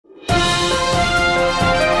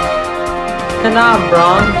Listen up,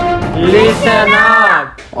 Bronx. Listen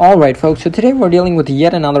up. Alright folks, so today we're dealing with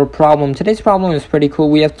yet another problem. Today's problem is pretty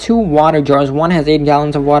cool. We have two water jars. One has 8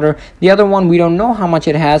 gallons of water. The other one, we don't know how much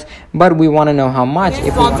it has, but we want to know how much.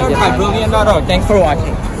 Sponsored by Brilliant.org. Thanks for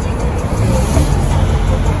watching.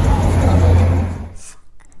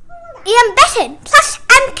 Ambition plus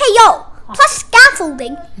MKO plus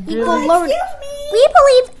scaffolding equal learning. We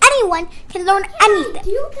believe anyone can learn anything.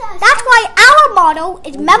 That's why our motto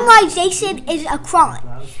is memorization is a crime.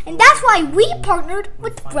 And that's why we partnered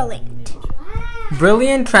with Brilliant.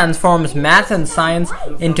 Brilliant transforms math and science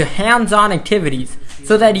into hands-on activities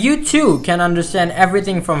so that you too can understand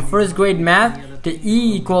everything from first grade math to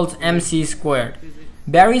E equals MC squared.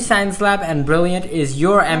 Barry Science Lab and Brilliant is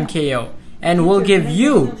your MKO, and will give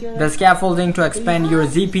you the scaffolding to expand your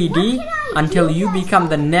ZPD until you become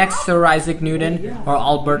the next Sir Isaac Newton or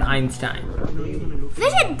Albert Einstein.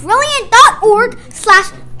 Visit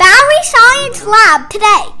brilliant.org/Barry Science Lab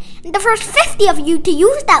today. And the first 50 of you to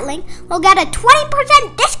use that link will get a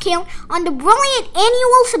 20% discount on the Brilliant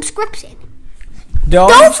annual subscription.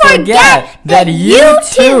 Don't forget that you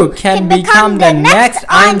too can become the next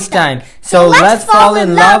Einstein. So let's fall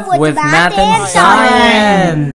in love with math and science.